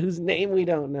 that guy whose name we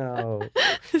don't know.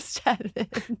 Stedman.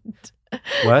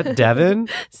 What? Devin?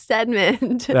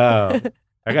 Stedman. Oh, that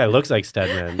guy looks like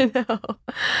Stedman. No.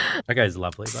 That guy's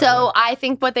lovely. So I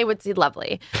think what they would say,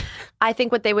 lovely. I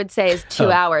think what they would say is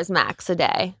 2 hours max a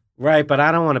day. Right, but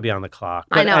I don't want to be on the clock.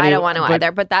 I know, I don't want to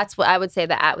either, but that's what I would say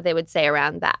that they would say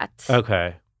around that.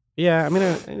 Okay. Yeah, I mean,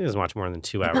 he doesn't watch more than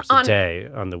 2 hours a day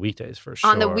on the weekdays for sure.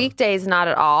 On the weekdays, not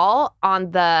at all.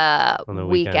 On the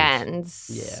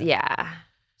weekends. Yeah.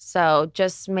 So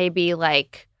just maybe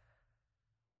like,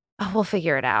 we'll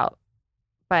figure it out.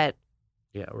 But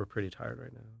yeah, we're pretty tired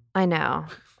right now. I know.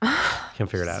 Can't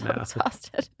figure it out now.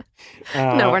 Exhausted.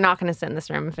 No, we're not going to sit in this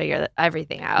room and figure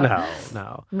everything out.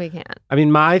 No. We can't. I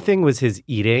mean, my thing was his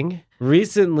eating.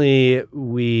 Recently,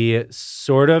 we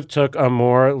sort of took a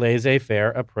more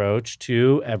laissez-faire approach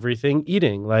to everything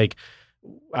eating. Like,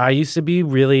 I used to be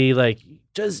really like,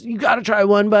 just, you got to try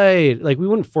one bite. Like, we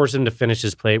wouldn't force him to finish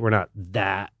his plate. We're not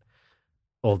that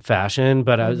old-fashioned,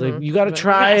 but I was like, you got to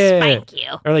try it. Spank you.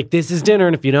 Or like, this is dinner,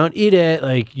 and if you don't eat it,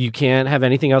 like, you can't have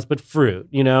anything else but fruit,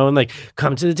 you know? And like,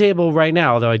 come to the table right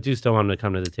now, although I do still want him to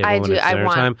come to the table when it's dinner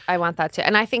time. I want that too.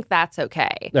 And I think that's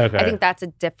okay. I think that's a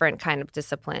different kind of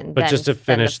discipline. But just to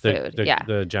finish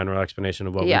the general explanation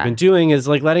of what we've been doing is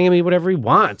like letting him eat whatever he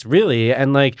wants, really.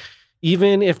 And like,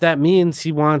 even if that means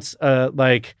he wants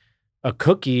like a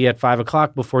cookie at 5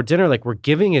 o'clock before dinner, like, we're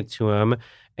giving it to him.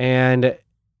 And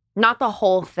not the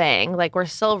whole thing. Like, we're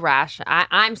still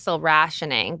I'm still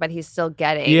rationing, but he's still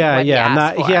getting. He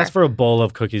asked for a bowl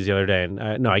of cookies the other day,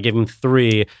 and I gave him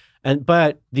 3.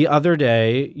 But the other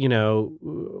day, you know,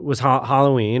 was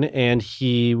Halloween, and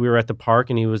we were at the park,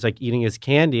 and he was like eating his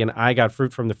candy, and I got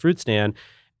fruit from the fruit stand,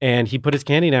 and he put his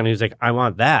candy down, and he was like, I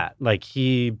want that. Like,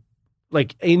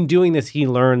 in doing this, he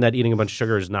learned that eating a bunch of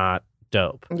sugar is not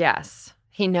dope. Yes.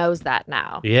 He knows that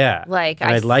now. Yeah. Like,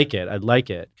 I'd like it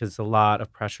because it's a lot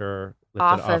of pressure lifted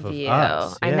off of you.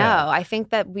 Us. I know. I think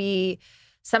that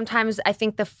sometimes I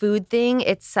think the food thing,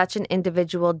 it's such an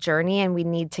individual journey, and we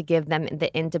need to give them the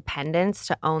independence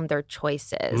to own their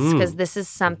choices, because this is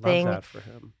something. I love that for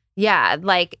him. Yeah,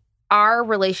 like, our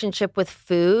relationship with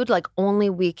food, like, only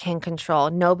we can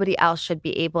control. Nobody else should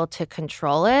be able to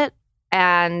control it.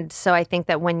 And so I think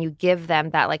that when you give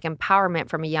them that like empowerment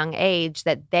from a young age,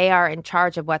 that they are in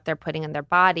charge of what they're putting in their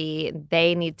body,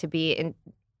 they need to be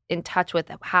in touch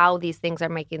with how these things are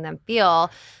making them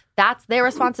feel. That's their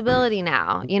responsibility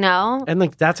now, you know? And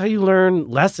like, that's how you learn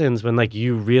lessons, when like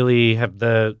you really have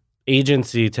the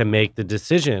agency to make the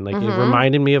decision. Like, it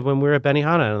reminded me of when we were at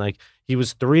Benihana, and like, he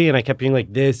was 3 and I kept being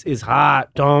like, this is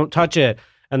hot, don't touch it.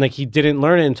 And like, he didn't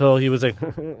learn it until he was like,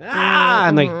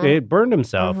 and like, it burned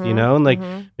himself, you know? And like,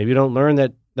 maybe you don't learn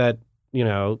that, you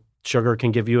know, sugar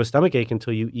can give you a stomachache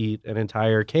until you eat an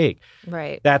entire cake.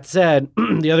 Right. That said,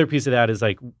 the other piece of that is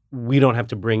like, we don't have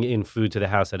to bring in food to the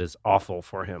house that is awful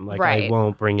for him. Like, I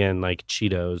won't bring in like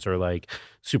Cheetos or like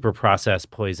super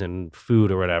processed poison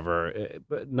food or whatever.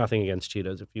 But nothing against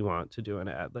Cheetos if you want to do an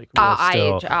ad. Like, I'll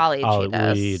eat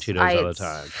Cheetos. We eat Cheetos all the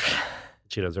time.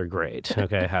 Cheetos are great.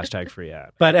 Okay, hashtag free ad.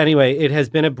 But anyway, it has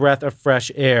been a breath of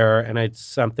fresh air, and it's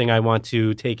something I want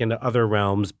to take into other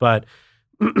realms. But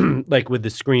like with the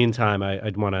screen time,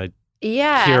 I'd want to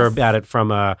hear about it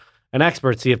from an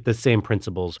expert, see if the same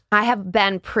principles. I have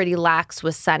been pretty lax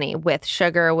with Sunny, with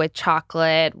sugar, with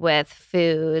chocolate, with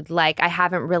food. Like, I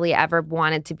haven't really ever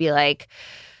wanted to be like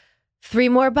 3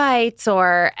 more bites,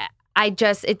 or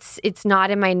it's not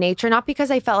in my nature, not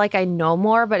because I felt like I know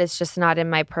more, but it's just not in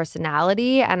my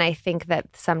personality. And I think that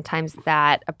sometimes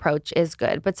that approach is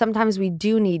good. But sometimes we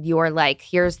do need your like,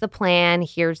 here's the plan,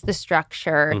 here's the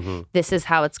structure, this is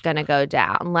how it's going to go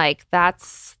down. Like,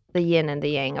 that's the yin and the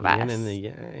yang of us. Yin and the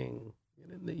yang.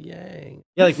 Yin and the yang.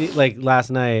 Yeah, like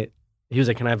last night, he was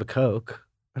like, can I have a Coke?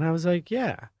 And I was like,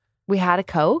 yeah. We had a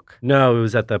Coke? No, it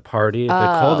was at the party at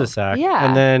the cul-de-sac. Yeah.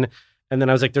 And then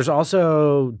I was like, there's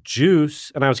also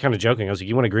juice. And I was kind of joking. I was like,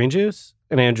 you want a green juice?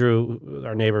 And Andrew,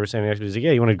 our neighbor, was standing next to me. He was like,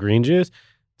 yeah, you want a green juice?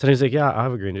 So he was like, yeah, I'll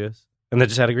have a green juice. And they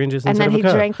just had a green juice instead of a Coke. And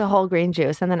then he drank the whole green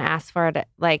juice and then asked for it.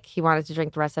 Like, he wanted to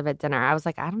drink the rest of it at dinner. I was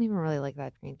like, I don't even really like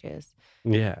that green juice.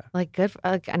 Yeah. Like, good.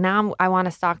 Now I want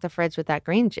to stock the fridge with that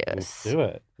green juice. Let's do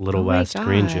it. Little West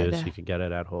green juice. You can get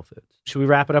it at Whole Foods. Should we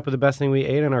wrap it up with the best thing we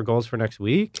ate and our goals for next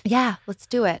week? Yeah, let's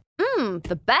do it.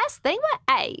 The best thing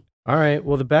we ate. All right.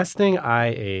 Well, the best thing I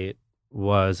ate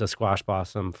was a squash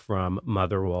blossom from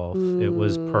Mother Wolf. Ooh. It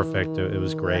was perfect. It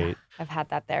was great. I've had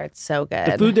that there. It's so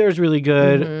good. The food there is really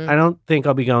good. I don't think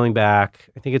I'll be going back.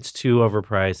 I think it's too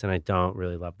overpriced, and I don't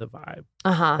really love the vibe.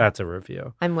 That's a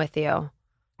review. I'm with you.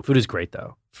 Food is great,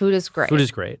 though. Food is great. Food is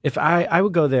great. If I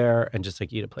would go there and just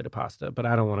like eat a plate of pasta, but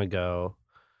I don't want to go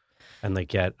and like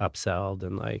get upselled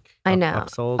and like I know.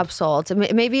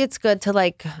 upsold. Maybe it's good to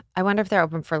like, I wonder if they're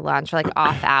open for lunch or like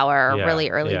off hour or really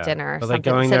early dinner or but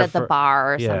something. Like sit at the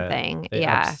bar or something. They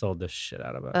upsold the shit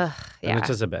out of us. Ugh, and it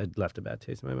just left a bad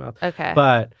taste in my mouth. Okay.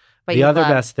 But the other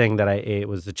best thing that I ate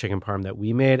was the chicken parm that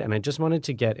we made. And I just wanted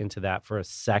to get into that for a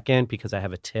second because I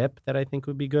have a tip that I think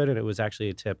would be good. And it was actually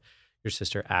a tip your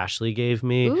sister Ashley gave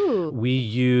me. Ooh. We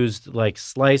used like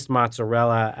sliced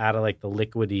mozzarella out of like the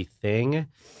liquidy thing.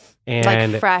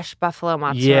 And like fresh buffalo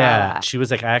mozzarella. Yeah. She was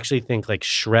like, I actually think like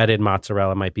shredded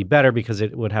mozzarella might be better because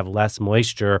it would have less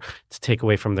moisture to take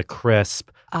away from the crisp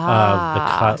of the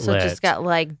cutlet. So just got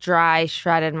like dry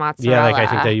shredded mozzarella. Yeah, like I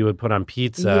think that you would put on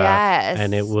pizza. Yes.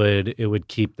 And it would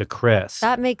keep the crisp.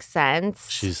 That makes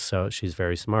sense. She's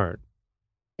very smart.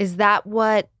 Is that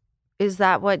what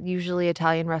usually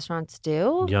Italian restaurants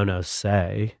do? Yo no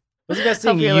say. What's the best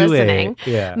thing you're you listening. ate?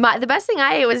 Yeah. The best thing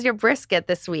I ate was your brisket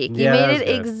this week. You made it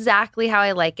exactly how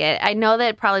I like it. I know that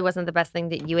it probably wasn't the best thing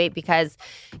that you ate because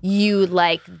you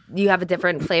have a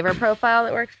different flavor profile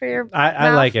that works for your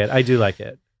I like it. I do like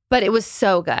it. But it was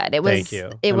so good. Thank you.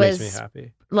 That makes me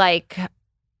happy. Like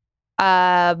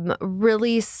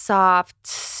really soft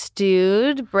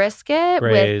stewed brisket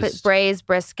with braised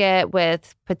brisket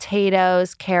with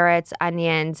potatoes, carrots,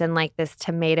 onions, and like this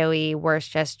tomatoey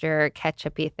Worcestershire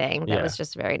ketchup-y thing that was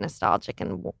just very nostalgic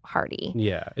and hearty.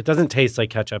 Yeah, it doesn't taste like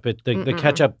ketchup. The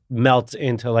ketchup melts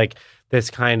into like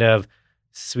this kind of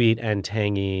sweet and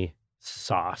tangy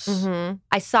sauce. Mm-hmm.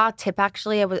 I saw a tip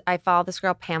actually. I follow this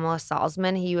girl Pamela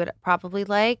Salzman. He would probably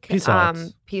like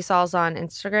P-Salz on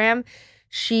Instagram.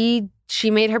 She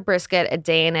made her brisket a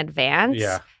day in advance.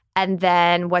 Yeah. And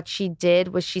then what she did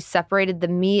was she separated the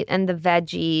meat and the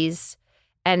veggies.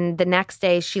 And the next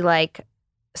day she like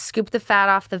scooped the fat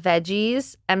off the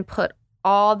veggies and put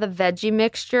all the veggie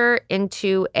mixture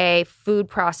into a food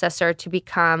processor to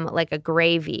become like a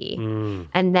gravy.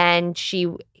 And then she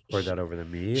poured that over the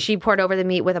meat. She poured over the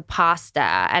meat with a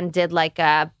pasta and did like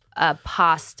a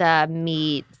pasta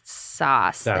meat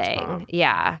sauce thing. Bomb.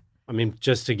 Yeah. I mean,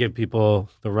 just to give people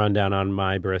the rundown on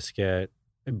my brisket,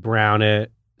 brown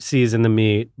it, season the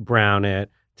meat, brown it,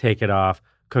 take it off,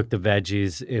 cook the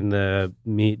veggies in the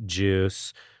meat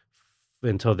juice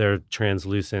until they're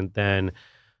translucent, then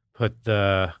put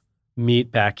the meat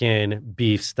back in,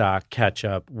 beef stock,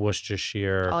 ketchup,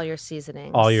 Worcestershire. All your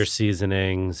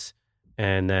seasonings.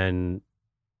 And then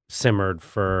simmered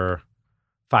for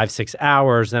 5-6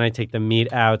 hours. Then I take the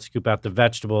meat out, scoop out the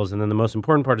vegetables. And then the most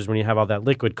important part is when you have all that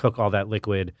liquid, cook all that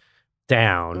liquid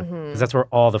down. Because that's where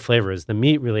all the flavor is. The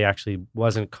meat really actually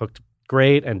wasn't cooked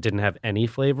great and didn't have any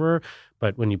flavor.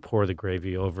 But when you pour the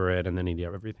gravy over it and then you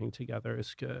have everything together,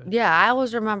 it's good. Yeah, I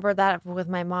always remember that with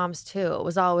my mom's too. It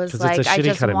was always like I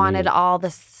just wanted all the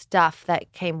stuff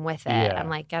that came with it and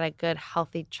like get a good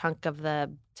healthy chunk of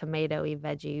the tomatoey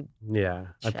veggie. Yeah,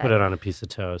 I put it on a piece of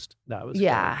toast. That was good.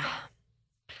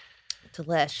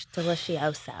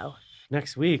 Delicioso.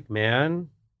 Next week, man.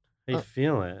 How you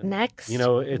feeling? Next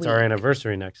it's our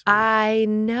anniversary next week. I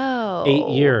know. 8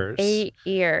 years. 8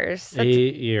 years.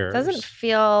 8 years. Doesn't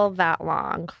feel that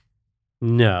long.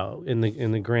 No, in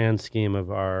the grand scheme of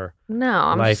our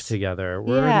life together,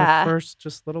 we're in the first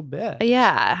just little bit.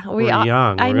 Yeah, we're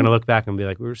young. We're gonna look back and be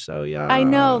like, we were so young. I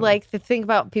know. Like the thing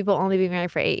about people only being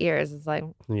married for 8 years is like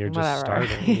you're whatever. Just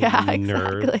starting. Yeah,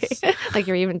 nerds. Exactly. Like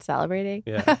you're even celebrating.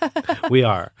 Yeah, we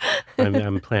are.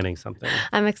 I'm planning something.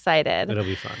 I'm excited. It'll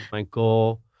be fun. My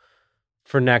goal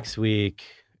for next week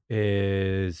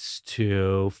is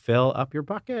to fill up your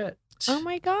bucket. Oh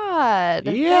my God.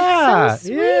 Yeah. That's so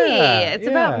sweet. It's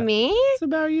about me? It's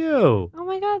about you. Oh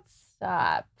my God,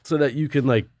 stop. So that you can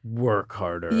like work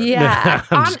harder. Yeah.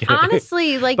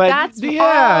 Honestly, like that's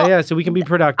yeah. So we can be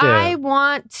productive.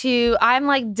 I'm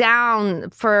like down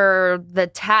for the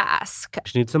task.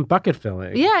 You need some bucket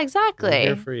filling. Yeah, exactly. I'm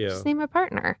here for you. Just need my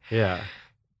partner. Yeah.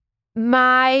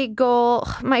 My goals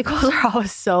are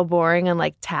always so boring and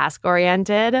like task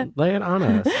oriented. Lay it on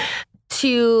us.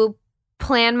 To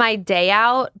plan my day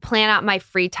out, plan out my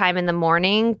free time in the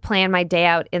morning, plan my day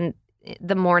out in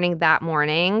the morning that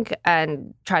morning,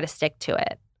 and try to stick to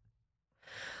it.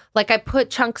 Like I put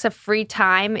chunks of free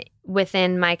time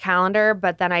within my calendar,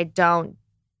 but then I don't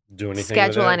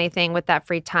schedule anything with that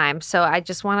free time. So I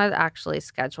just want to actually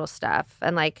schedule stuff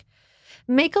and like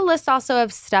make a list also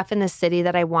of stuff in the city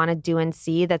that I want to do and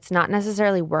see that's not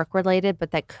necessarily work related,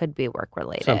 but that could be work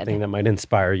related. Something that might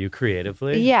inspire you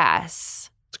creatively.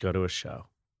 Yes. Let's go to a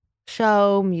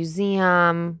show.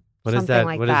 Museum. What is that?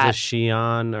 Like what is this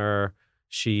Xi'an or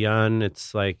Xi'an?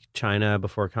 It's like China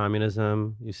before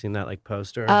communism. You've seen that like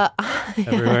poster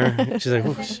everywhere? She's like,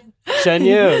 Shen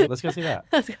Yu. Let's go see that.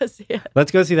 Let's go see it.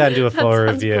 Let's go see that and do a full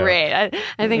That review. sounds great.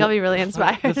 I think I'll be really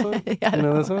inspired. This one? Yeah, You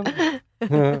know this one?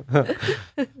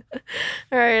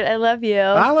 All right. I love you.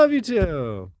 I love you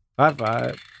too. High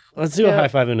five. Let's do a Yeah. high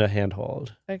five and a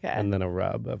handhold. Okay. And then a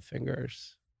rub of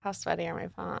fingers. How sweaty are my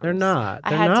palms? They're not. I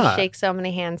They're had not. to shake so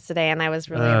many hands today, and I was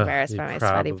really embarrassed by my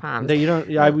sweaty palms. You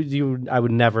don't. I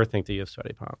would never think that you have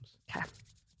sweaty palms. Okay.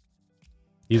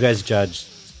 You guys judge.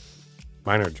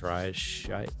 Mine are dry as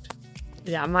shite.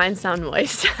 Yeah, mine sound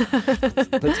moist.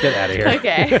 Let's get out of here.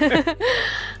 Okay.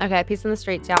 Okay. Peace in the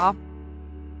streets, y'all.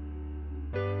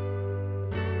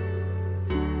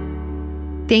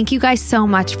 Thank you guys so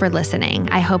much for listening.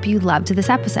 I hope you loved this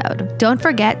episode. Don't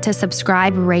forget to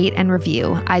subscribe, rate, and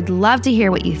review. I'd love to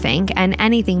hear what you think and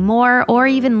anything more or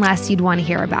even less you'd want to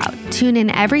hear about. Tune in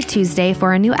every Tuesday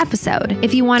for a new episode.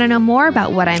 If you want to know more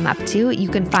about what I'm up to, you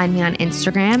can find me on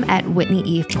Instagram at Whitney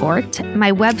Eve Port,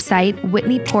 my website,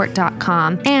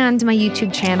 whitneyport.com, and my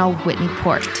YouTube channel, Whitney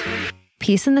Port.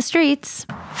 Peace in the streets.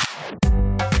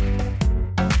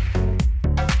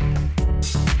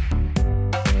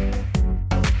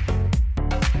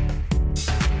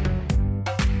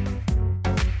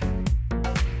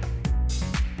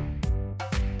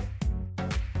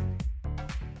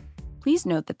 Please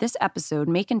note that this episode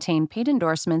may contain paid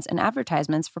endorsements and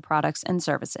advertisements for products and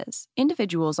services.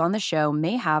 Individuals on the show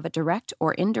may have a direct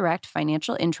or indirect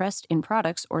financial interest in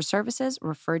products or services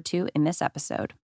referred to in this episode.